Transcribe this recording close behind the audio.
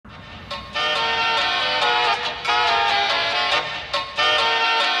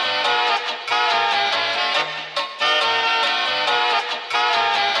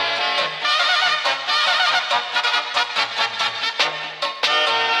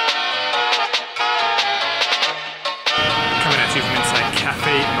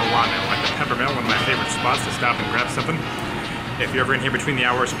Peppermill, one of my favorite spots to stop and grab something. If you're ever in here between the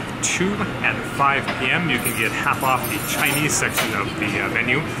hours of 2 and 5 p.m., you can get half off the Chinese section of the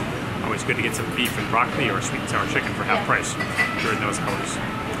menu. Always good to get some beef and broccoli or sweet and sour chicken for half price during those hours.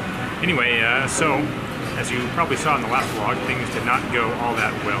 Anyway, so as you probably saw in the last vlog, things did not go all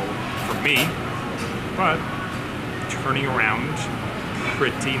that well for me, but turning around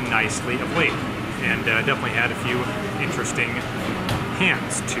pretty nicely of late, and definitely had a few interesting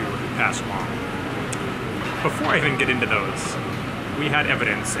hands to pass along. Before I even get into those, we had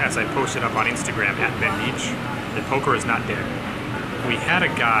evidence, as I posted up on Instagram at BenNeach, that poker is not dead. We had a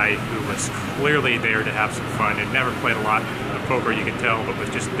guy who was clearly there to have some fun and never played a lot of poker, you can tell, but was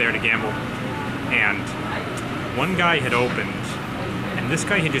just there to gamble. And one guy had opened, and this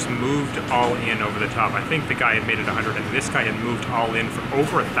guy had just moved all in over the top. I think the guy had made it 100, and this guy had moved all in for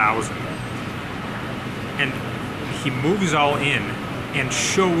over 1,000. And he moves all in and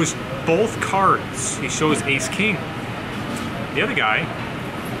shows both cards. He shows ace-king. The other guy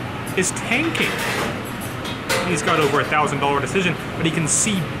is tanking. He's got over $1,000 decision, but he can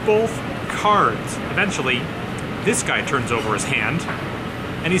see both cards. Eventually, this guy turns over his hand,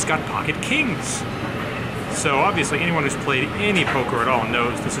 and he's got pocket kings. So obviously, anyone who's played any poker at all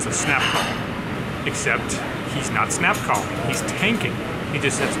knows this is a snap call. Except, he's not snap calling, he's tanking. He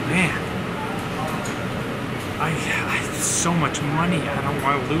just says, man, I have so much money, I don't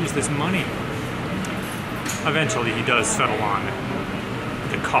want to lose this money. Eventually, he does settle on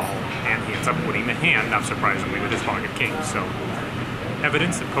the call, and he ends up winning the hand, not surprisingly, with his pocket king. So,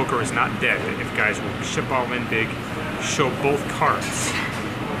 evidence that poker is not dead. If guys will chip all in big, show both cards,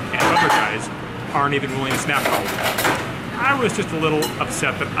 and other guys aren't even willing to snap call. I was just a little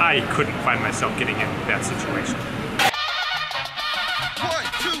upset that I couldn't find myself getting in that situation. 1,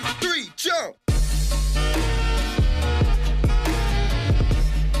 2, 3, jump!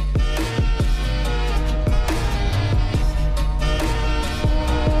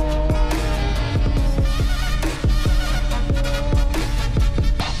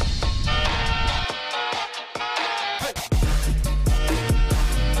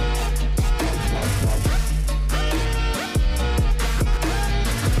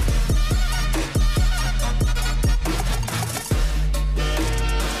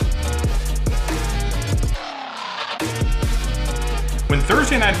 When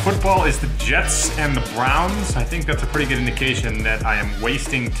Thursday Night Football is the Jets and the Browns, I think that's a pretty good indication that I am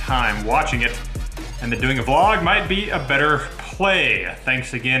wasting time watching it, and that doing a vlog might be a better play.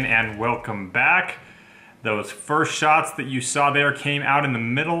 Thanks again and welcome back. Those first shots that you saw there came out in the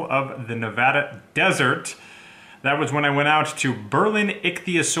middle of the Nevada desert. That was when I went out to Berlin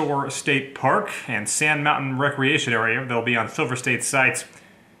Ichthyosaur State Park and Sand Mountain Recreation Area. They'll be on Silver State sites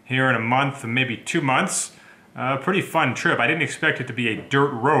here in a month, maybe 2 months. Pretty fun trip. I didn't expect it to be a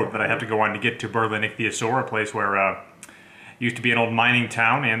dirt road that I have to go on to get to Berlin Ichthyosaur, a place where used to be an old mining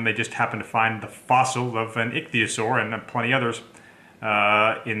town, and they just happened to find the fossil of an ichthyosaur and plenty others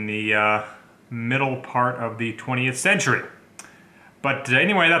in the middle part of the 20th century. But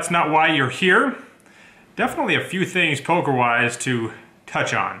anyway, that's not why you're here. Definitely a few things poker-wise to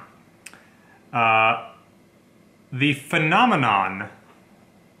touch on. The phenomenon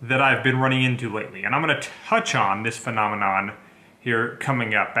that I've been running into lately, and I'm going to touch on this phenomenon here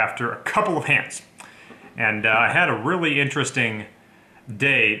coming up after a couple of hands. And I had a really interesting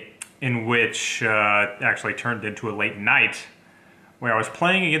day in which actually turned into a late night, where I was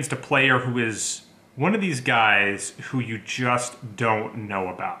playing against a player who is one of these guys who you just don't know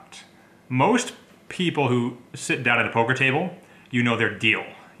about. Most people who sit down at a poker table, you know their deal.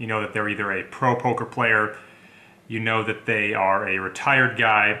 You know that they're either a pro poker player, you know that they are a retired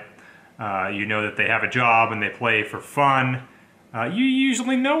guy, you know that they have a job and they play for fun. You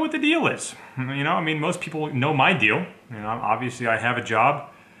usually know what the deal is. You know, I mean, most people know my deal. You know, obviously I have a job,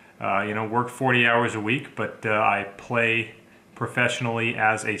 you know, work 40 hours a week, but I play professionally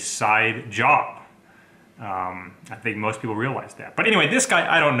as a side job. I think most people realize that. But anyway, this guy,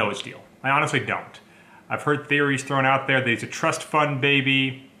 I don't know his deal. I honestly don't. I've heard theories thrown out there that he's a trust fund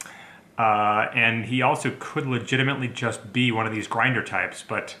baby, and he also could legitimately just be one of these grinder types,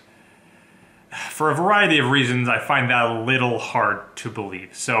 but for a variety of reasons, I find that a little hard to believe.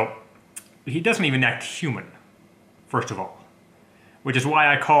 So, he doesn't even act human, first of all, which is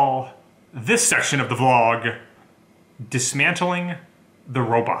why I call this section of the vlog Dismantling the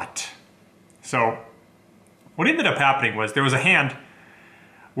Robot. So, what ended up happening was there was a hand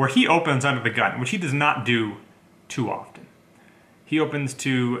where he opens under the gun, which he does not do too often. He opens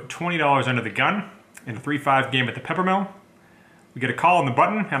to $20 under the gun in a 3-5 game at the Peppermill. We get a call on the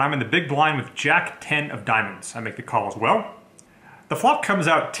button, and I'm in the big blind with Jack 10 of diamonds. I make the call as well. The flop comes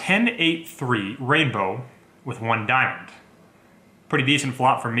out 10-8-3 rainbow with 1 diamond. Pretty decent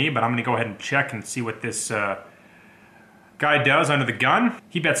flop for me, but I'm going to go ahead and check and see what this guy does under the gun.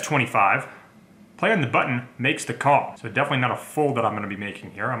 He bets 25. Player on the button makes the call. So definitely not a fold that I'm going to be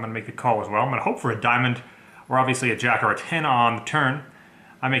making here. I'm going to make the call as well. I'm going to hope for a diamond or obviously a jack or a 10 on the turn.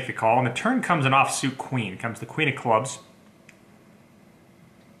 I make the call, and the turn comes an offsuit queen. Comes the queen of clubs.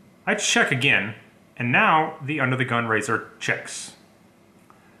 I check again, and now the under the gun raiser checks.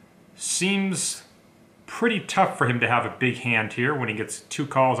 Seems pretty tough for him to have a big hand here when he gets 2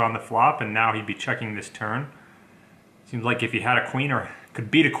 calls on the flop, and now he'd be checking this turn. Seems like if he had a queen or could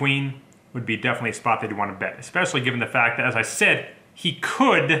beat a queen, would be definitely a spot that he'd want to bet, especially given the fact that, as I said, he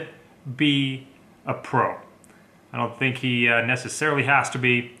could be a pro. I don't think he necessarily has to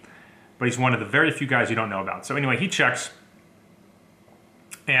be, but he's one of the very few guys you don't know about. So anyway, he checks,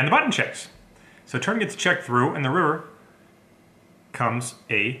 and the button checks. So turn gets checked through, and the river comes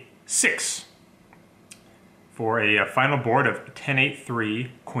a 6 for a final board of 10-8-3,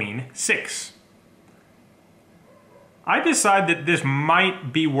 queen 6. I decided that this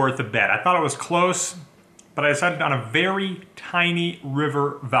might be worth a bet. I thought it was close, but I decided on a very tiny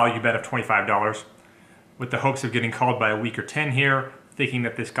river value bet of $25 with the hopes of getting called by a weaker 10 here, thinking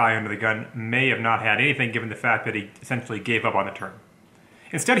that this guy under the gun may have not had anything given the fact that he essentially gave up on the turn.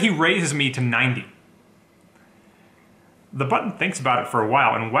 Instead, he raises me to 90. The button thinks about it for a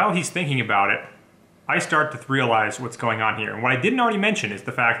while, and while he's thinking about it, I start to realize what's going on here. And what I didn't already mention is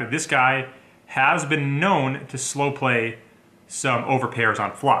the fact that this guy has been known to slow play some overpairs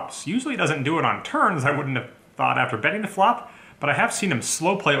on flops. Usually he doesn't do it on turns, I wouldn't have thought after betting the flop, but I have seen him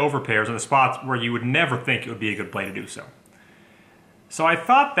slow play overpairs in the spots where you would never think it would be a good play to do so. So I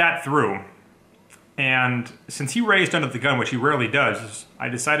thought that through, and since he raised under the gun, which he rarely does, I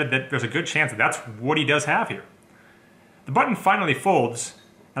decided that there's a good chance that that's what he does have here. The button finally folds,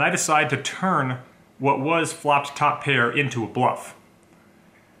 and I decide to turn what was flop's top pair into a bluff.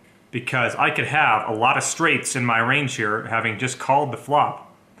 Because I could have a lot of straights in my range here, having just called the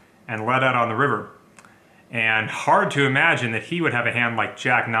flop and let out on the river. And hard to imagine that he would have a hand like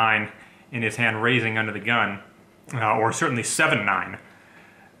Jack-9 in his hand raising under the gun, or certainly 7-9,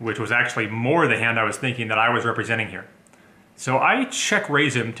 which was actually more the hand I was thinking that I was representing here. So I check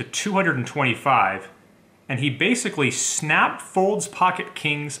raise him to 225, and he basically snap folds pocket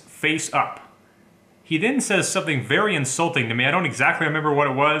kings face up. He then says something very insulting to me. I don't exactly remember what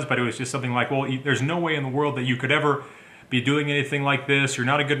it was, but it was just something like, well, there's no way in the world that you could ever be doing anything like this. You're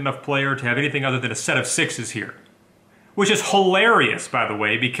not a good enough player to have anything other than a set of 6s here. Which is hilarious, by the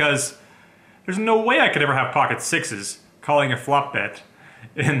way, because there's no way I could ever have pocket 6s calling a flop bet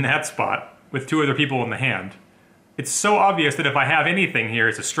in that spot with 2 other people in the hand. It's so obvious that if I have anything here,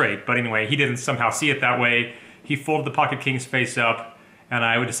 it's a straight. But anyway, he didn't somehow see it that way. He folded the pocket kings face up, and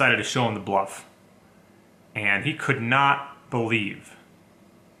I decided to show him the bluff. And he could not believe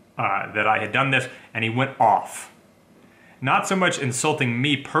that I had done this, and he went off. Not so much insulting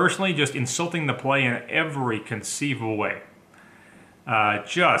me personally, just insulting the play in every conceivable way.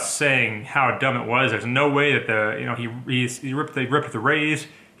 Just saying how dumb it was. There's no way that he ripped the raise,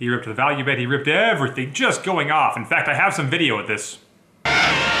 he ripped the value bet, he ripped everything, just going off. In fact, I have some video of this.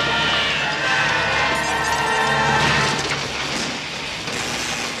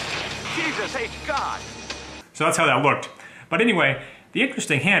 Jesus H. God! So that's how that looked. But anyway, the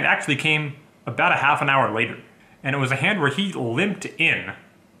interesting hand actually came about a half an hour later. And it was a hand where he limped in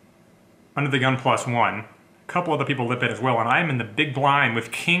under the gun +1. A couple other people limp in as well, and I'm in the big blind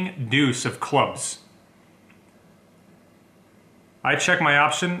with king deuce of clubs. I check my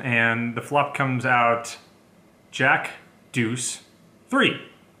option, and the flop comes out jack, deuce, 3.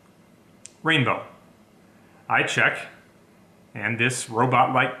 Rainbow. I check, and this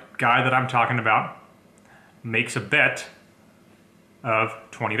robot-like guy that I'm talking about makes a bet of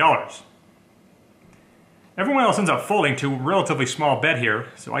 $20. Everyone else ends up folding to a relatively small bet here,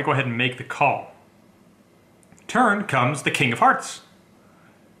 so I go ahead and make the call. Turn comes the king of hearts.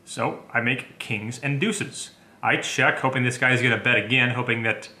 So I make kings and deuces. I check, hoping this guy's going to bet again, hoping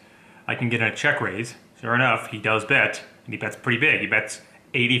that I can get in a check raise. Sure enough, he does bet, and he bets pretty big. He bets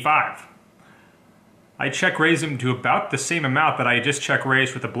 85. I check raise him to about the same amount that I just check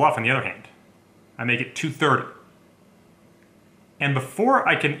raised with the bluff on the other hand. I make it 230. And before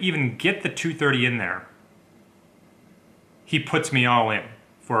I can even get the 230 in there, he puts me all in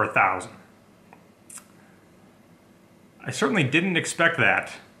for 1,000. I certainly didn't expect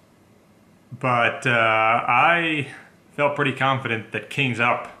that, but I felt pretty confident that kings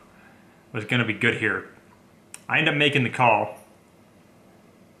up was going to be good here. I end up making the call.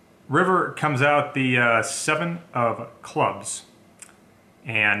 River comes out the 7 of clubs.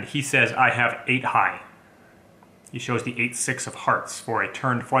 and he says I have 8 high. He shows the 8-6 of hearts for a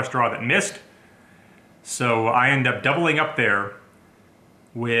turned flush draw that missed. So I end up doubling up there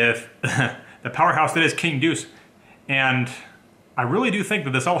with the powerhouse that is King Deuce. And I really do think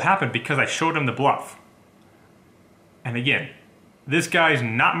that this all happened because I showed him the bluff. And again, this guy's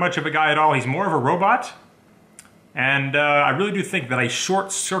not much of a guy at all. He's more of a robot. And I really do think that I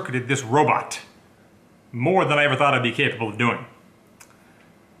short-circuited this robot more than I ever thought I'd be capable of doing.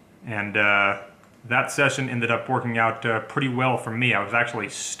 And that session ended up working out pretty well for me. I was actually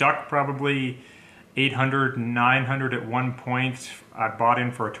stuck probably 800, 900 at one point. I bought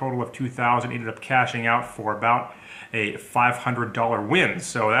in for a total of 2,000, ended up cashing out for about a $500 win.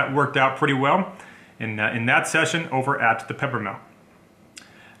 So that worked out pretty well in that session over at the Peppermill.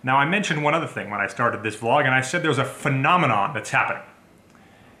 Now I mentioned one other thing when I started this vlog, and I said there's a phenomenon that's happening.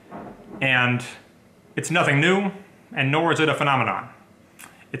 And it's nothing new, and nor is it a phenomenon.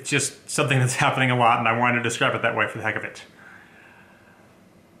 It's just something that's happening a lot, and I wanted to describe it that way for the heck of it.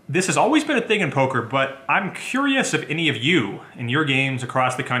 This has always been a thing in poker, but I'm curious if any of you in your games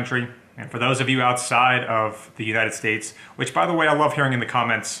across the country, and for those of you outside of the United States, which by the way, I love hearing in the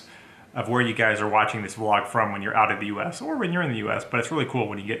comments of where you guys are watching this vlog from when you're out of the US or when you're in the US, but it's really cool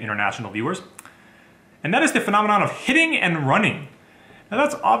when you get international viewers. And that is the phenomenon of hitting and running. Now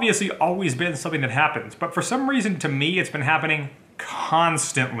that's obviously always been something that happens, but for some reason to me it's been happening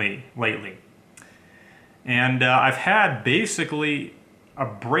constantly lately. And I've had basically a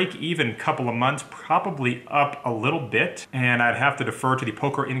break-even couple of months, probably up a little bit, and I'd have to defer to the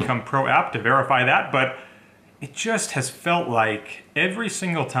Poker Income Pro app to verify that, but it just has felt like every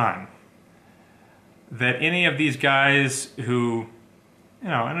single time that any of these guys who, you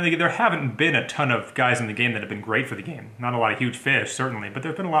know, I don't think there haven't been a ton of guys in the game that have been great for the game. Not a lot of huge fish, certainly, but there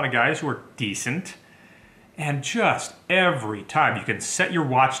have been a lot of guys who are decent. And just every time you can set your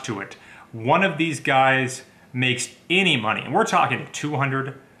watch to it, one of these guys makes any money, and we're talking a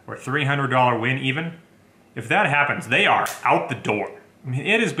 $200 or $300 win even. If that happens, they are out the door. I mean,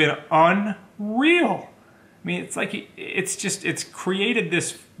 it has been unreal. I mean, it's like it's created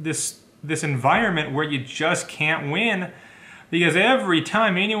this environment where you just can't win because every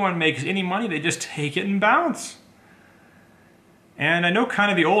time anyone makes any money, they just take it and bounce. And I know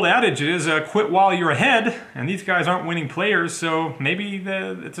kind of the old adage is quit while you're ahead, and these guys aren't winning players, so maybe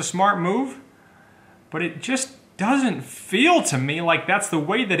it's a smart move, but it just doesn't feel to me like that's the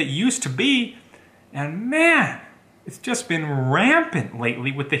way that it used to be. And man, it's just been rampant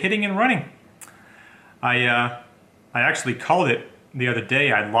lately with the hitting and running. I actually called it the other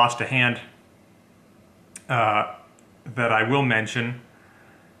day. I'd lost a hand that I will mention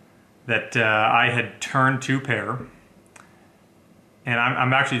that I had turned 2 pair. And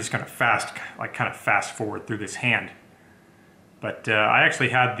I'm actually just going to kind of fast forward through this hand. But I actually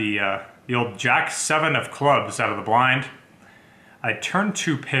had the old Jack 7 of clubs out of the blind. I turned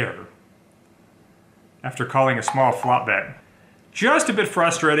 2 pair after calling a small flop bet. Just a bit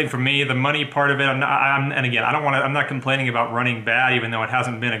frustrating for me, the money part of it. And again, I'm not complaining about running bad, even though it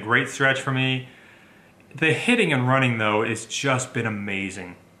hasn't been a great stretch for me. The hitting and running, though, has just been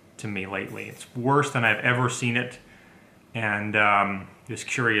amazing to me lately. It's worse than I've ever seen it. And just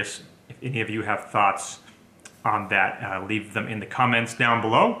curious if any of you have thoughts on that. Leave them in the comments down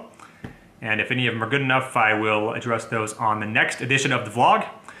below. And if any of them are good enough, I will address those on the next edition of the vlog.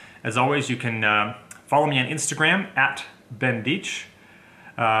 As always, you can follow me on Instagram at Ben Deach.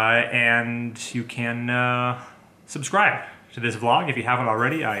 And you can subscribe to this vlog if you haven't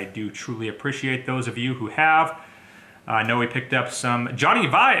already. I do truly appreciate those of you who have. I know we picked up some Johnny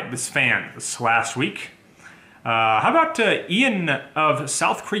Vibes fans last week. How about Ian of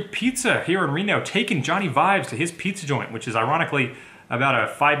South Creek Pizza here in Reno taking Johnny Vibes to his pizza joint, which is ironically about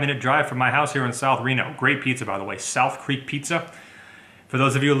a 5-minute drive from my house here in South Reno. Great pizza, by the way, South Creek Pizza. For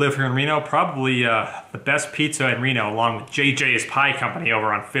those of you who live here in Reno, probably the best pizza in Reno, along with JJ's Pie Company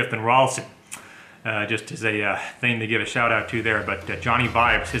over on 5th and Ralston. Just as a thing to give a shout out to there, but Johnny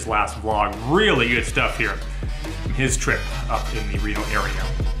Vibes, his last vlog, really good stuff here from his trip up in the Reno area.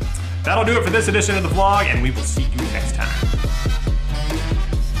 That'll do it for this edition of the vlog, and we will see you next time.